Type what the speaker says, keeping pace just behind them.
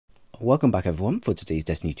Welcome back everyone for today's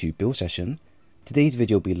Destiny 2 build session. Today's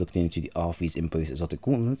video will be looking into the ATHRY'S Embrace exotic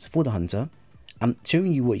gauntlets for the hunter and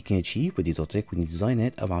showing you what you can achieve with the exotic when you design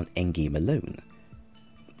it around endgame alone.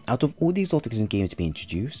 Out of all the exotics in game to be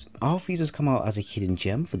introduced, ATHRY'S has come out as a hidden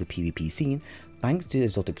gem for the PvP scene thanks to the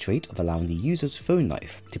exotic trait of allowing the user's throwing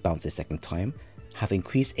knife to bounce a second time, have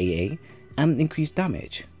increased AA and increased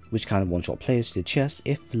damage, which can one-shot players to the chest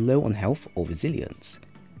if low on health or resilience.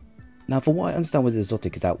 Now, for what I understand with the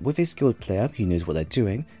exotic is that with a skilled player who knows what they're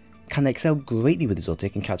doing, can excel greatly with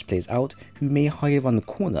exotic and catch players out who may hide around the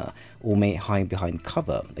corner or may hide behind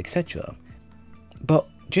cover, etc. But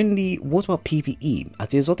generally, what about PvE, as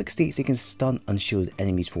the exotic states it can stun unshielded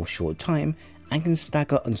enemies for a short time and can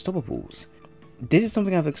stagger unstoppables. This is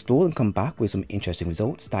something I've explored and come back with some interesting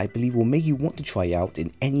results that I believe will make you want to try out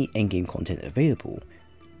in any endgame content available.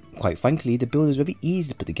 Quite frankly, the build is very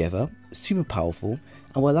easy to put together, super powerful,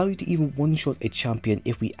 and will allow you to even one-shot a champion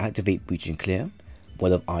if we activate Breach and Clear,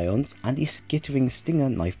 Well of Ions, and a skittering Stinger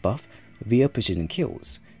knife buff via precision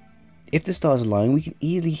kills. If the stars align, we can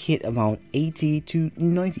easily hit around 80 to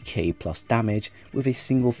 90k plus damage with a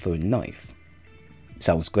single thrown knife.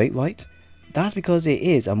 Sounds great, right? That's because it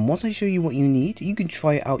is, and once I show you what you need, you can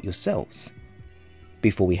try it out yourselves.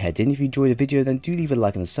 Before we head in, if you enjoyed the video, then do leave a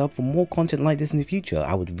like and a sub for more content like this in the future.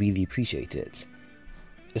 I would really appreciate it.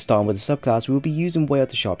 Starting with the subclass, we will be using Way Out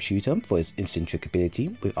the Sharpshooter for its instant trick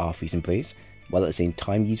ability with ATHRY'S Embrace, while at the same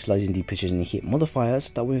time utilising the precision hit modifiers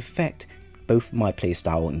that will affect both my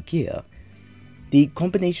playstyle and gear. The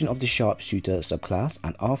combination of the Sharpshooter subclass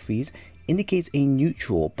and ATHRY'S indicates a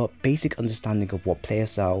neutral but basic understanding of what player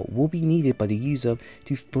style will be needed by the user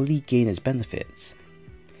to fully gain its benefits.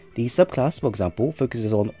 The subclass, for example,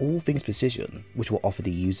 focuses on all things precision, which will offer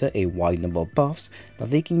the user a wide number of buffs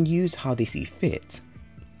that they can use how they see fit.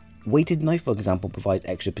 Weighted Knife, for example, provides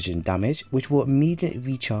extra precision damage, which will immediately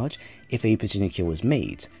recharge if a precision kill is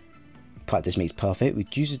made. Practice Makes Perfect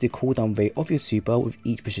reduces the cooldown rate of your super with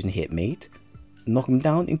each precision hit made. Knock 'em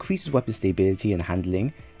Down increases weapon stability and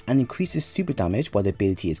handling, and increases super damage while the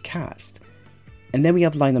ability is cast. And then we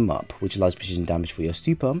have Line 'em Up, which allows precision damage for your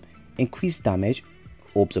super, increased damage,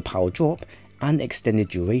 orbs of power drop, and extended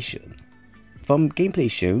duration. From gameplay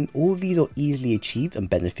shown, all of these are easily achieved and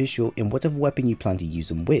beneficial in whatever weapon you plan to use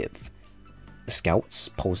them with. Scouts,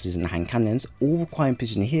 pulses, and hand cannons, all requiring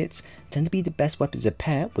precision hits, tend to be the best weapons to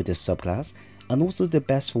pair with this subclass, and also the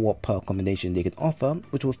best for what perk combination they can offer,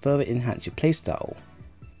 which will further enhance your playstyle.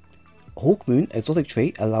 Hawkmoon exotic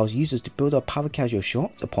trait allows users to build up power casual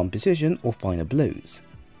shots upon precision or final blows.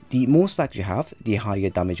 The more stacks you have, the higher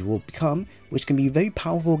damage will become, which can be very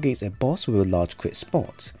powerful against a boss with a large crit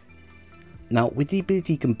spot. Now, with the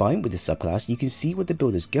ability combined with the subclass, you can see where the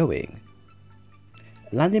build is going.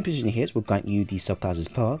 Landing precision hits will grant you the subclass's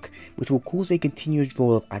perk, which will cause a continuous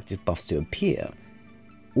roll of active buffs to appear.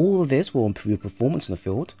 All of this will improve performance on the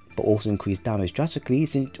field, but also increase damage drastically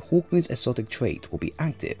since Hawkmoon's exotic trait will be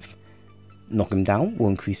active. Knock 'em Down will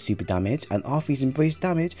increase super damage, and ATHRY'S Embrace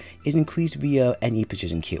damage is increased via any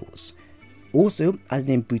precision kills. Also,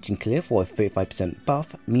 adding in Breach and Clear for a 35%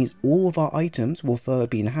 buff means all of our items will further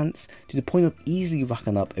be enhanced to the point of easily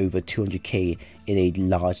racking up over 200k in a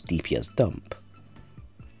large DPS dump.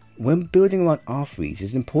 When building around ATHRY'S,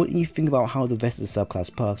 it's important you think about how the rest of the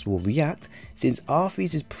subclass perks will react, since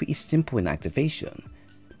ATHRY'S is pretty simple in activation.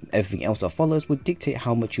 Everything else that follows will dictate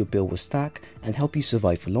how much your build will stack and help you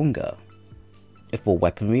survive for longer. For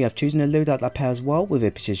weaponry, I've chosen a loadout that pairs well with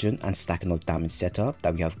a precision and stacking of damage setup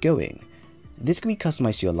that we have going. This can be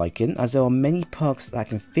customized to your liking, as there are many perks that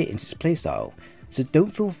can fit into this playstyle, so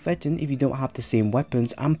don't feel threatened if you don't have the same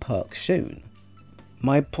weapons and perks shown.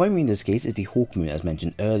 My primary in this case is the Hawkmoon, as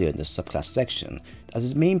mentioned earlier in the subclass section, as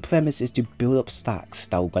its main premise is to build up stacks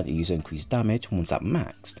that will grant the user increased damage once at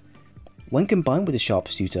maxed. When combined with the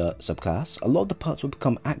Sharpshooter subclass, a lot of the perks will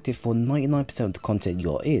become active for 99% of the content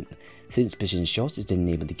you are in, since precision shots is the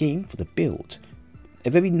name of the game for the build. A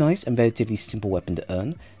very nice and relatively simple weapon to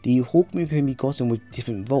earn, the Hawkmoon can be gotten with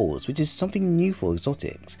different roles, which is something new for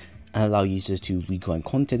exotics, and allow users to regrind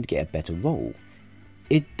content to get a better role.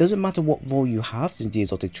 It doesn't matter what role you have, since the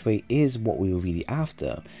exotic trait is what we were really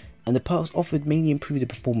after, and the perks offered mainly improve the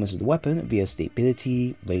performance of the weapon via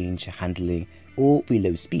stability, range, handling, or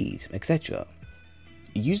reload speed, etc.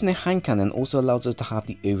 Using a hand cannon also allows us to have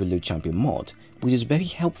the Overload Champion mod, which is very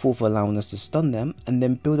helpful for allowing us to stun them and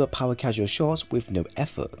then build up power casual shots with no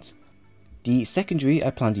effort. The secondary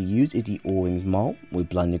I plan to use is the O-Rings mod with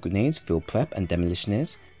blinding grenades, field prep, and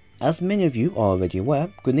demolitioners. As many of you are already aware,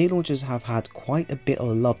 grenade launchers have had quite a bit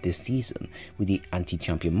of love this season with the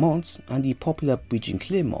anti-champion mods and the popular Breach and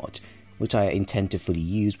Clear mod, which I intend to fully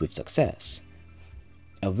use with success.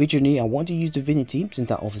 Originally, I wanted to use Divinity since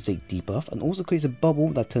that offers a debuff and also creates a bubble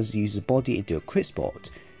that turns the user's body into a crit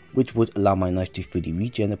spot, which would allow my knife to fully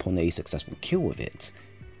regen upon a successful kill with it.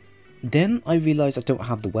 Then I realised I don't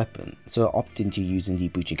have the weapon, so I opted into using the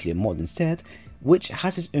Breach and Clear mod instead, which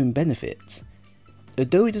has its own benefits.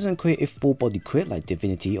 Although it doesn't create a full body crit like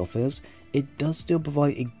Divinity offers, it does still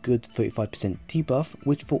provide a good 35% debuff,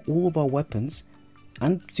 which for all of our weapons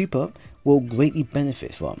and super will greatly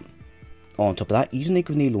benefit from. On top of that, using a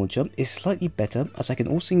grenade launcher is slightly better as I can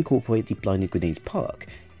also incorporate the blinding grenades perk,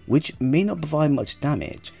 which may not provide much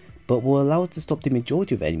damage, but will allow us to stop the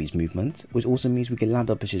majority of enemies' movement, which also means we can land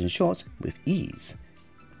our precision shots with ease.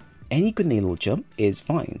 Any grenade launcher is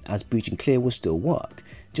fine, as Breach and Clear will still work.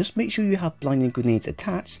 Just make sure you have blinding grenades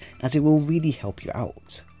attached, as it will really help you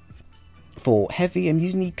out. For heavy, I'm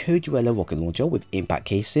using the Coduella rocket launcher with impact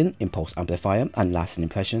casing, impulse amplifier and lasting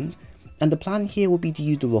impressions, and the plan here will be to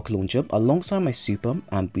use the rocket launcher alongside my super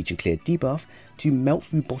and Breach and Clear debuff to melt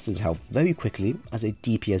through bosses' health very quickly as a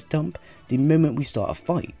DPS dump the moment we start a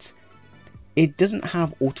fight. It doesn't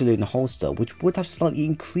have auto-load and holster, which would have slightly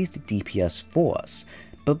increased the DPS for us,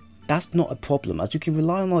 but that's not a problem as we can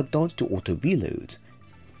rely on our dodge to auto-reload.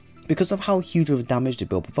 Because of how huge of a damage the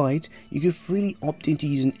build provides, you can freely opt into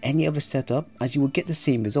using any other setup as you will get the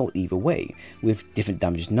same result either way, with different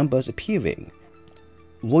damage numbers appearing.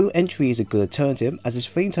 Royal Entry is a good alternative as this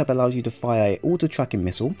frame type allows you to fire an auto-tracking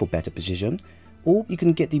missile for better precision, or you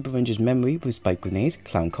can get the Berenger's Memory with spike grenades,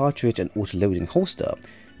 clown cartridge and auto-loading holster,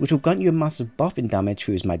 which will grant you a massive buff in damage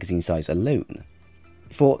through its magazine size alone.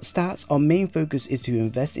 For stats, our main focus is to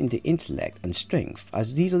invest into intellect and strength,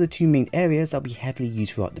 as these are the two main areas that we heavily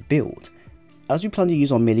use throughout the build. As we plan to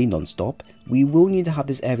use our melee non-stop, we will need to have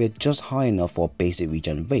this area just high enough for our basic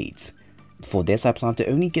regen rate. For this, I plan to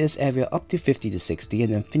only get this area up to 50 to 60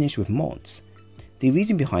 and then finish with mods. The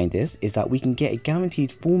reason behind this is that we can get a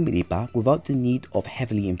guaranteed full melee back without the need of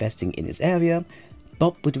heavily investing in this area,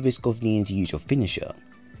 but with the risk of needing to use your finisher.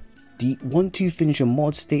 The 1-2 finisher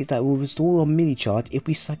mod states that it will restore our melee charge if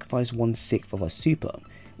we sacrifice 1/6 of our super,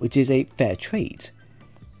 which is a fair trade.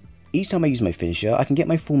 Each time I use my finisher, I can get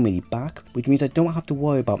my full melee back, which means I don't have to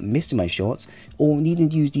worry about missing my shots or needing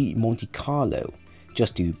to use the Monte Carlo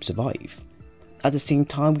just to survive. At the same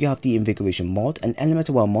time, we have the Invigoration mod and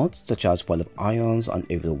elemental well mods such as Well of Ions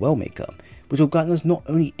and Over the Wellmaker, which will grant us not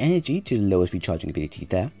only energy to the lowest recharging ability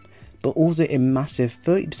there, but also a massive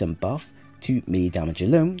 30% buff to melee damage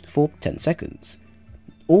alone for 10 seconds.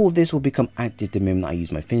 All of this will become active the moment I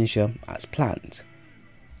use my finisher as planned.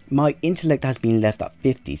 My intellect has been left at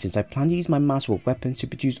 50 since I plan to use my masterwork weapons to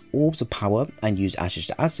produce orbs of power and use ashes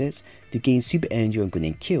to assets to gain super energy on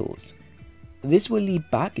grenade kills. This will lead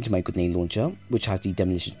back into my grenade launcher, which has the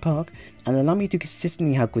demolition perk, and allow me to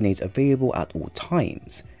consistently have grenades available at all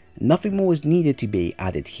times. Nothing more is needed to be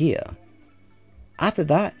added here. After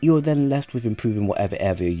that, you are then left with improving whatever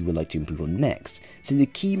area you would like to improve on next, so the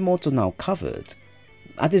key mods are now covered.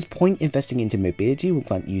 At this point, investing into mobility will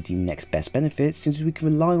grant you the next best benefits since we can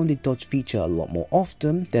rely on the dodge feature a lot more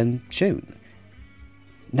often than shown.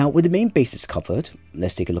 Now with the main basics covered,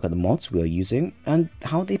 let's take a look at the mods we are using and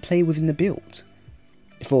how they play within the build.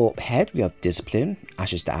 For head, we have Discipline,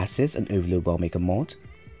 Ashes to Assets and Overload Wellmaker mod.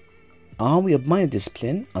 Arm, we have Minor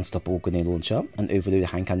Discipline, Unstoppable Grenade Launcher and Overload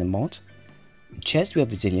Hand Cannon mod. Chest, we have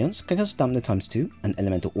Resilience, Concussive Stamina ×2 and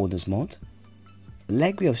Elemental Ordnance mod.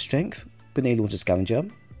 Leg, we have Strength, Grenade Launcher Scavenger,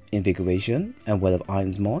 Invigoration and Well of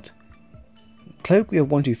Irons mod. Cloak, we have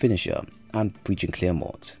 1-2 Finisher and Breach and Clear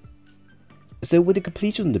mod. So with the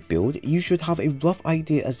completion of the build, you should have a rough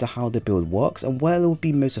idea as to how the build works and where it will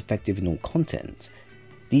be most effective in all content.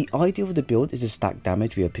 The idea of the build is to stack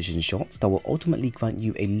damage via precision shots that will ultimately grant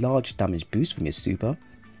you a large damage boost from your super,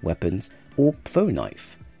 weapons or throw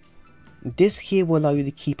knife. This here will allow you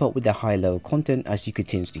to keep up with the high level content as you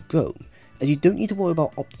continuously grow, as you don't need to worry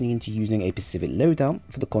about opting into using a specific loadout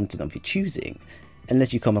for the content of your choosing,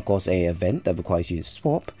 unless you come across an event that requires you to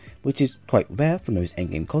swap, which is quite rare for most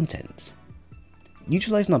endgame content.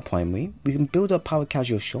 Utilising our primary, we can build up power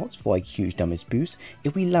casual shots for a huge damage boost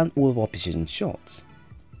if we land all of our precision shots.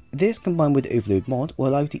 This combined with the Overload mod will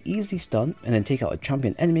allow you to easily stun and then take out a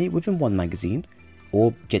champion enemy within one magazine,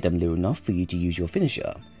 or get them low enough for you to use your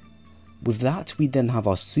finisher. With that, we then have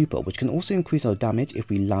our super, which can also increase our damage if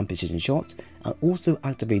we land precision shots and also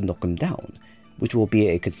activate knock them down, which will be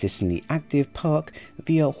a consistently active perk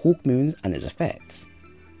via hawkmoon and its effects.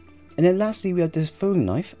 And then lastly, we have this throwing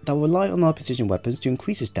knife that will rely on our precision weapons to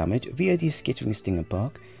increase its damage via the Skittering Stinger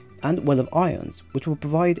perk and Well of Irons, which will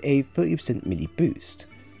provide a 30% melee boost.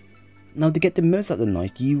 Now to get the most out of the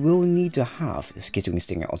knife, you will need to have Skittering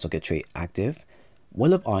Stinger or Socket trait active,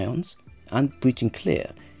 Well of Irons, and Breach and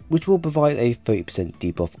Clear, which will provide a 30%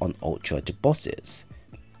 debuff on Ultra to bosses.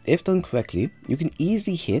 If done correctly, you can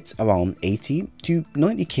easily hit around 80 to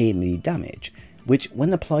 90k melee damage, which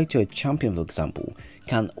when applied to a champion for example,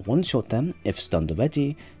 can one-shot them if stunned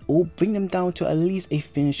already, or bring them down to at least a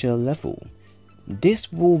finisher level.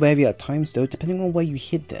 This will vary at times though depending on where you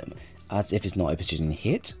hit them, as if it's not a precision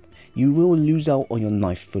hit, you will lose out on your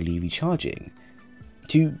knife fully recharging.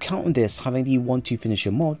 To counter this, having the 1-2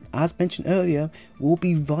 finisher mod, as mentioned earlier, will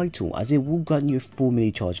be vital as it will grant you a full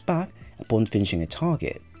melee charge back upon finishing a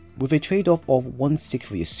target, with a trade-off of 1/6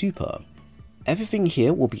 for your super. Everything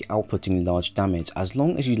here will be outputting large damage as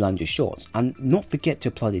long as you land your shots, and not forget to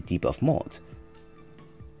apply the debuff mod.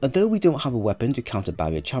 Although we don't have a weapon to counter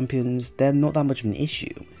barrier champions, they're not that much of an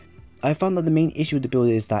issue. I found that the main issue with the build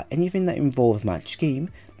is that anything that involves match game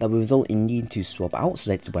that will result in needing to swap out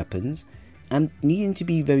selected weapons, and needing to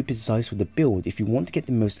be very precise with the build if you want to get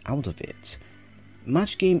the most out of it.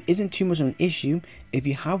 Match game isn't too much of an issue if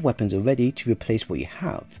you have weapons already to replace what you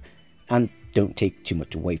have, and don't take too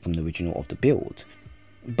much away from the original of the build.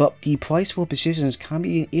 But the price for precisions can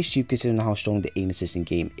be an issue considering how strong the aim assist in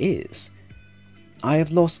game is. I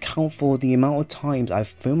have lost count for the amount of times I've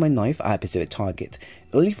thrown my knife at a specific target,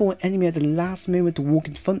 only for an enemy at the last moment to walk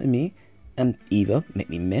in front of me and either make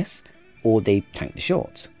me miss, or they tank the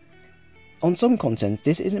shot. On some content,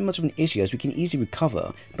 this isn't much of an issue as we can easily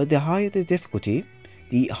recover, but the higher the difficulty,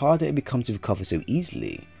 the harder it becomes to recover so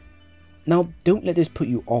easily. Now, don't let this put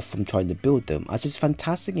you off from trying to build them, as it's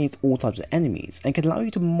fantastic against all types of enemies and can allow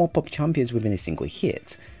you to mop up champions within a single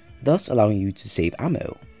hit, thus allowing you to save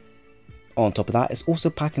ammo. On top of that, it's also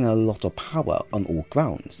packing a lot of power on all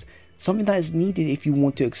grounds, something that is needed if you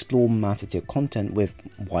want to explore master tier content with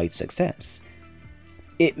wide success.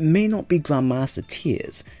 It may not be Grandmaster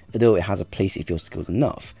tiers, although it has a place if you're skilled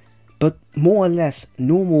enough, but more or less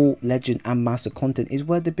normal, legend and master content is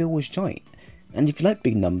where the build will shine, and if you like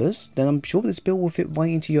big numbers, then I'm sure this build will fit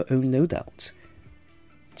right into your own loadout.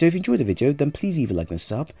 So if you enjoyed the video, then please leave a like and a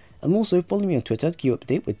sub, and also follow me on Twitter to keep up to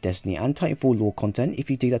date with Destiny and Titanfall lore content if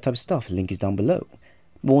you dig that type of stuff, link is down below.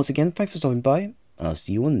 But once again, thanks for stopping by, and I'll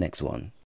see you on the next one.